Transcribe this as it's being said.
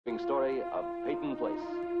Story of Peyton Place.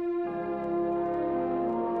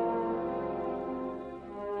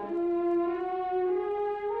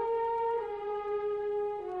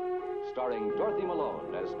 Starring Dorothy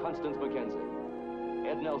Malone as Constance Mackenzie,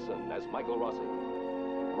 Ed Nelson as Michael Rossi,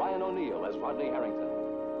 Ryan O'Neal as Rodney Harrington,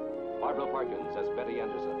 Barbara Parkins as Betty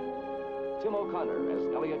Anderson, Tim O'Connor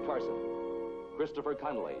as Elliot Carson, Christopher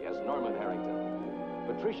Connolly as Norman Harrington,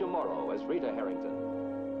 Patricia Morrow as Rita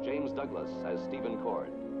Harrington, James Douglas as Stephen Cord.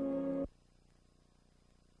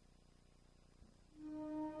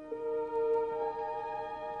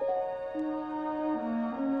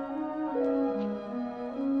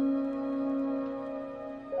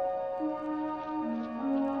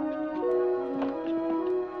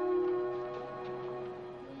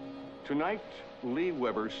 Tonight, Lee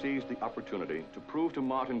Weber seized the opportunity to prove to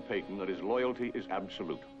Martin Peyton that his loyalty is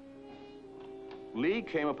absolute. Lee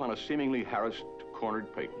came upon a seemingly harassed,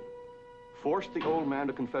 cornered Peyton, forced the old man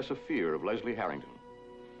to confess a fear of Leslie Harrington,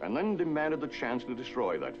 and then demanded the chance to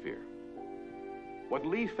destroy that fear. What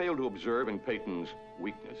Lee failed to observe in Peyton's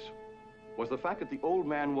weakness was the fact that the old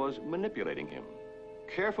man was manipulating him,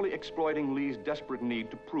 carefully exploiting Lee's desperate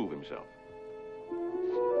need to prove himself.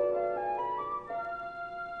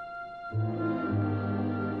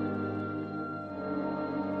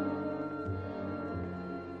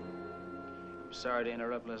 Sorry to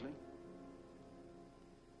interrupt, Leslie.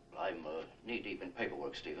 I'm knee-deep in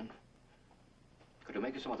paperwork, Stephen. Could you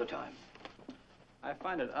make it some other time? I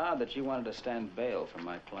find it odd that you wanted to stand bail for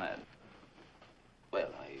my client. Well,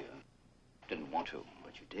 I didn't want to,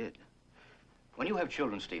 but you did. When you have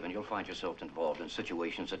children, Stephen, you'll find yourself involved in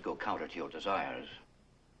situations that go counter to your desires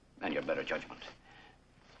and your better judgment.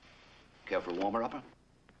 Care for a warmer-upper?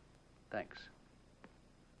 Thanks.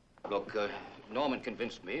 Look, Norman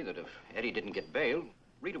convinced me that if Eddie didn't get bail,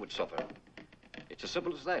 Rita would suffer. It's as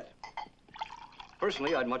simple as that.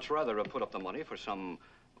 Personally, I'd much rather have put up the money for some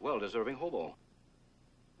well-deserving hobo.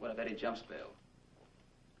 What if Eddie jumps bail?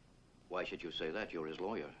 Why should you say that? You're his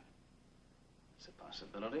lawyer. It's a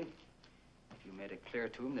possibility. If you made it clear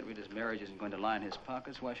to him that Rita's marriage isn't going to line his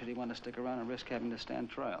pockets, why should he want to stick around and risk having to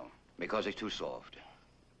stand trial? Because he's too soft.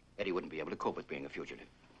 Eddie wouldn't be able to cope with being a fugitive.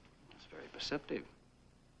 That's very perceptive.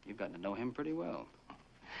 You've gotten to know him pretty well.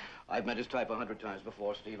 I've met his type 100 times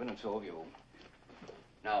before, Stephen, and so have you.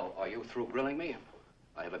 Now, are you through grilling me?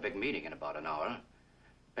 I have a big meeting in about an hour.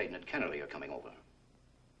 Peyton and Kennedy are coming over.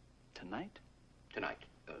 Tonight? Tonight.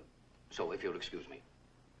 So if you'll excuse me.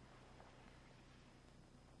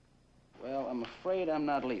 Well, I'm afraid I'm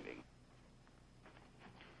not leaving.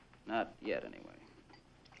 Not yet, anyway.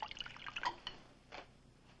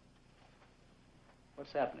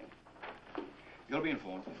 What's happening? You'll be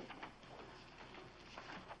informed.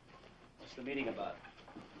 What's the meeting about?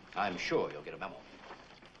 I'm sure you'll get a memo.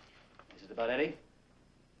 Is it about Eddie?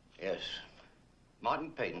 Yes.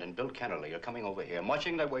 Martin Peyton and Bill Kennedy are coming over here,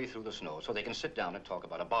 marching their way through the snow so they can sit down and talk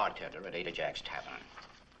about a bartender at Ada Jack's Tavern.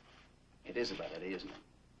 It is about Eddie, isn't it?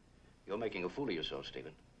 You're making a fool of yourself,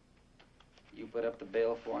 Stephen. You put up the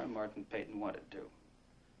bail for him, Martin Peyton wanted to.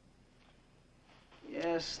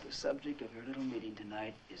 Yes, the subject of your little meeting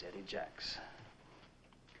tonight is Eddie Jacks.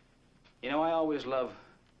 You know, I always love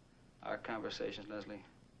our conversations, Leslie.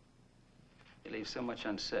 They leave so much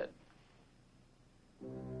unsaid.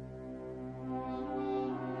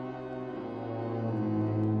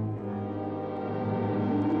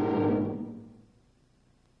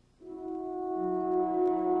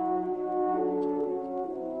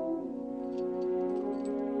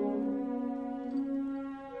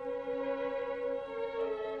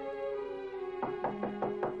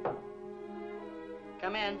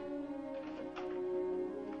 Come in.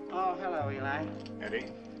 Oh, hello, Eli.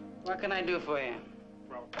 Eddie? What can I do for you?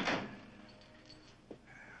 Well,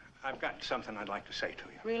 I've got something I'd like to say to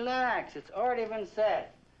you. Relax. It's already been said.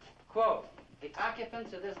 Quote, the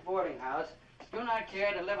occupants of this boarding house do not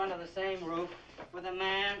care to live under the same roof with a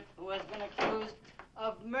man who has been accused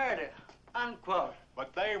of murder. Unquote.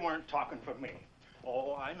 But they weren't talking for me.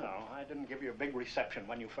 Oh, I know. I didn't give you a big reception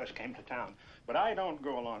when you first came to town. But I don't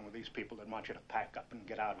go along with these people that want you to pack up and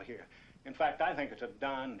get out of here. In fact, I think it's a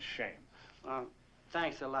darn shame. Well,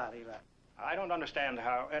 thanks a lot, Eli. I don't understand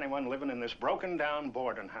how anyone living in this broken-down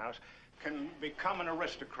boarding house can become an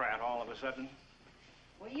aristocrat all of a sudden.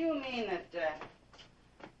 Well, you mean that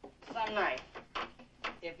some night,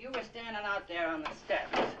 if you were standing out there on the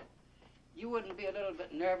steps, you wouldn't be a little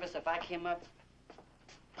bit nervous if I came up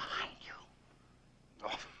behind you?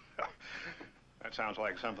 Oh, that sounds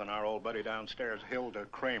like something our old buddy downstairs, Hilda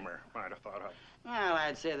Kramer, might have thought of. Well,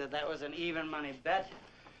 I'd say that was an even money bet.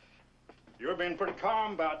 You're being pretty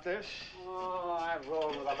calm about this. Oh, I've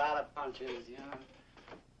rolled with a lot of punches, you know.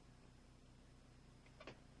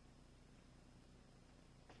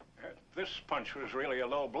 this punch was really a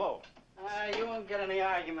low blow. You won't get any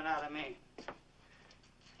argument out of me.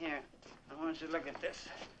 Here, I want you to look at this.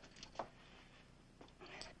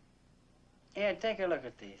 Here, take a look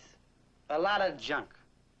at these. A lot of junk.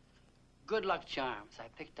 Good luck charms I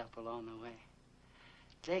picked up along the way.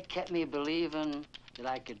 They kept me believing that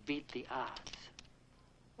I could beat the odds.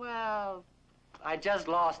 Well, I just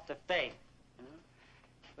lost the faith. You know?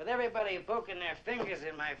 With everybody poking their fingers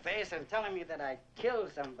in my face and telling me that I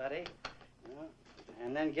killed somebody, you know,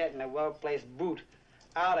 and then getting a well-placed boot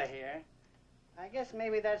out of here, I guess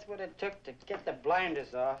maybe that's what it took to get the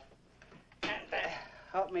blinders off and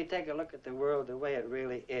help me take a look at the world the way it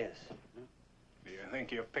really is. You know? Do you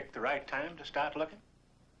think you've picked the right time to start looking?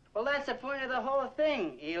 Well, that's the point of the whole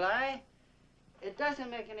thing, Eli. It doesn't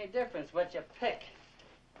make any difference what you pick.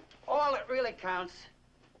 All that really counts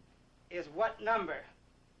is what number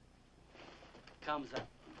comes up.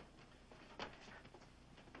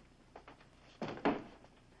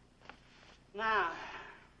 Now.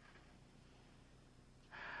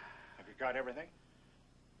 Have you got everything?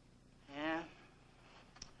 Yeah.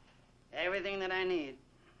 Everything that I need.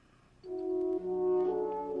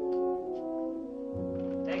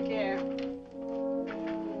 Take care.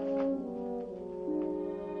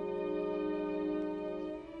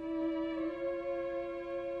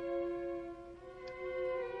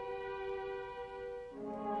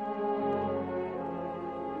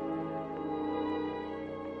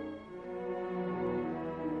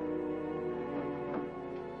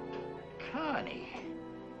 Connie,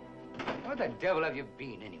 where the devil have you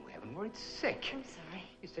been anyway? I've been worried sick. I'm sorry.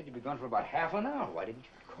 You said you'd be gone for about half an hour. Why didn't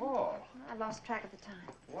you call? I lost track of the time.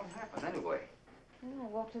 What happened anyway? Well, I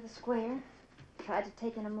walked to the square, tried to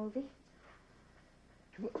take in a movie.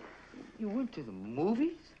 You went to the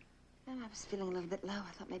movies? Well, I was feeling a little bit low.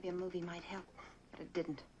 I thought maybe a movie might help, but it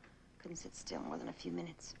didn't. Couldn't sit still more than a few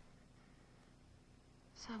minutes.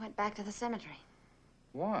 So I went back to the cemetery.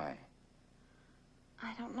 Why?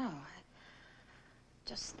 I don't know. I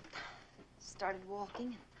just started walking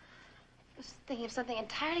and was thinking of something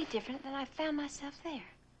entirely different, and I found myself there,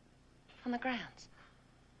 on the grounds.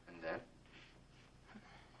 And then?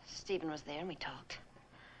 Stephen was there, and we talked.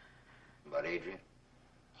 About Adrian?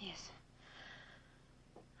 Yes.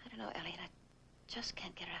 I don't know, Elliot. I just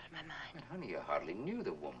can't get her out of my mind. Well, honey, you hardly knew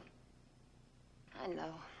the woman. I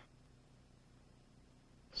know.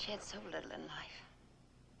 She had so little in life.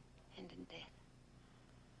 And in death.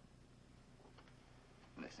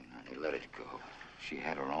 Listen, honey, let it go. She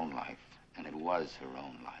had her own life, and it was her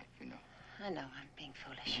own life, you know. I know I'm being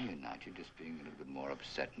foolish. No, you're not. You're just being a little bit more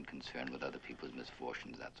upset and concerned with other people's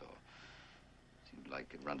misfortunes, that's all. Seems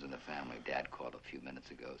like it runs in the family. Dad called a few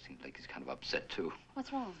minutes ago. Seems like he's kind of upset, too.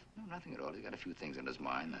 What's wrong? No, nothing at all. He's got a few things in his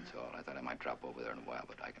mind, that's all. I thought I might drop over there in a while,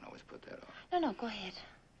 but I can always put that off. No, go ahead.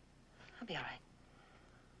 I'll be all right.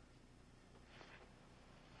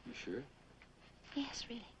 You sure? Yes,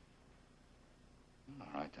 really.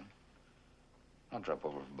 All right, then. I'll drop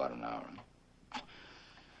over for about an hour.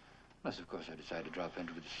 Unless, of course, I decide to drop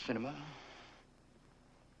into the cinema.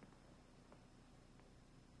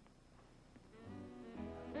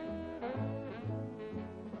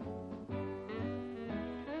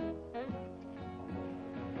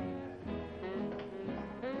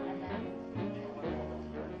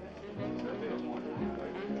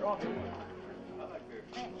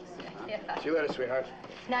 See you later, sweetheart.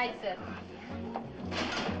 Night, sir.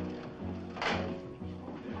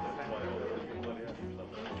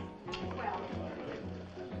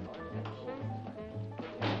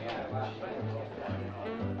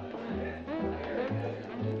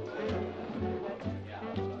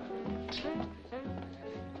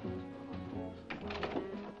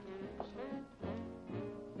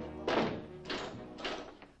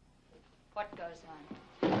 What goes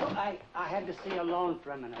on? I had to see a loan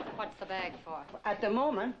for a minute. What's the bag for? At the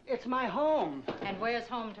moment, it's my home. And where's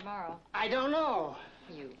home tomorrow? I don't know.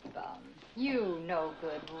 You bum. You no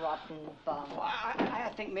good, rotten bum. Well,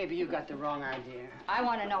 I think maybe you got the wrong idea. I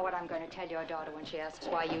want to know what I'm going to tell your daughter when she asks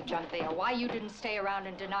why you jumped there. Why you didn't stay around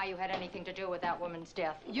and deny you had anything to do with that woman's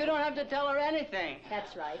death. You don't have to tell her anything.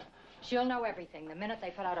 That's right. She'll know everything the minute they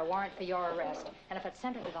put out a warrant for your arrest. And if it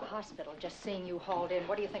sent her to the hospital just seeing you hauled in,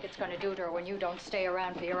 what do you think it's going to do to her when you don't stay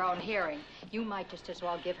around for your own hearing? You might just as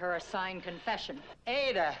well give her a signed confession.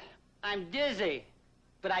 Ada, I'm dizzy.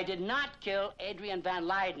 But I did not kill Adrian Van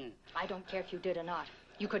Leyden. I don't care if you did or not.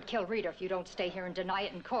 You could kill Rita if you don't stay here and deny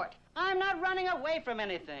it in court. I'm not running away from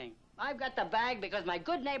anything. I've got the bag because my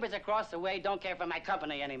good neighbors across the way don't care for my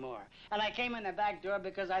company anymore. And I came in the back door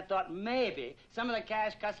because I thought maybe some of the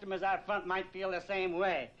cash customers out front might feel the same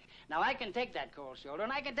way. Now, I can take that cold shoulder,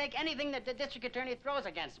 and I can take anything that the district attorney throws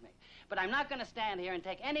against me. But I'm not going to stand here and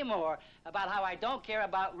take any more about how I don't care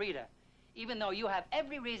about Rita, even though you have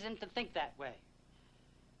every reason to think that way.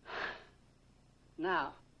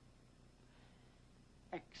 Now,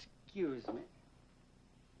 excuse me.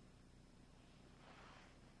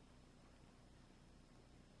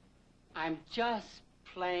 I'm just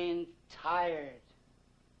plain tired.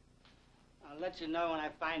 I'll let you know when I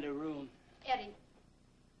find a room. Eddie.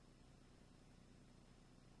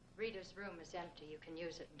 Rita's room is empty. You can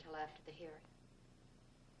use it until after the hearing.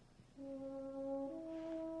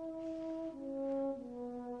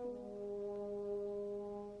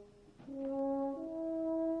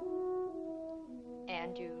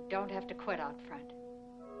 And you don't have to quit out front.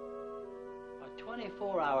 A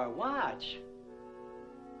 24-hour watch?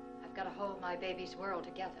 I've got to hold my baby's world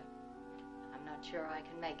together. I'm not sure I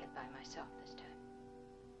can make it by myself this time.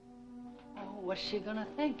 Oh, what's she gonna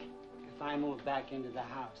think if I move back into the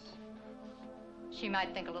house? She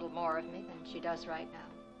might think a little more of me than she does right now.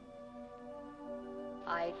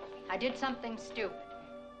 I did something stupid.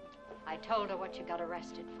 I told her what you got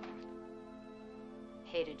arrested for.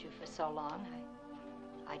 Hated you for so long.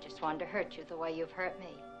 I just wanted to hurt you the way you've hurt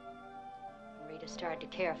me. When Rita started to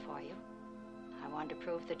care for you, I wanted to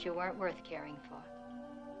prove that you weren't worth caring for.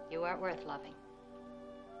 You weren't worth loving.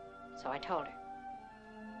 So I told her.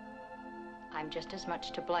 I'm just as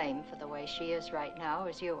much to blame for the way she is right now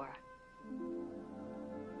as you are.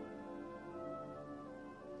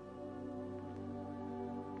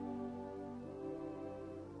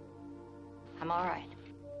 I'm all right.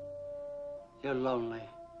 You're lonely,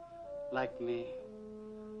 like me.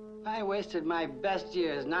 I wasted my best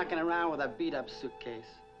years knocking around with a beat-up suitcase.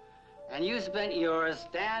 And you spent yours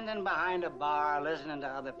standing behind a bar listening to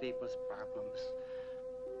other people's problems.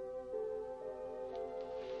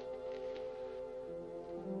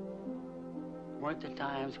 Weren't there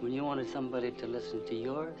times when you wanted somebody to listen to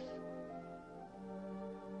yours?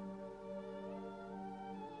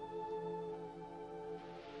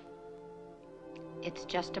 It's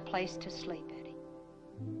just a place to sleep, Eddie.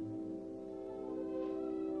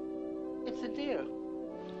 It's a deal.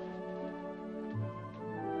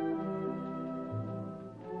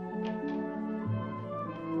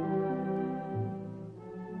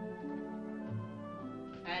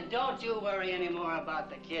 And don't you worry anymore about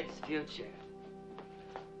the kid's future.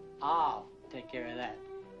 I'll take care of that.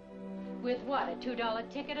 With what, a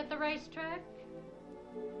 $2 ticket at the racetrack?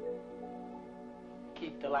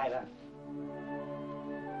 Keep the light on.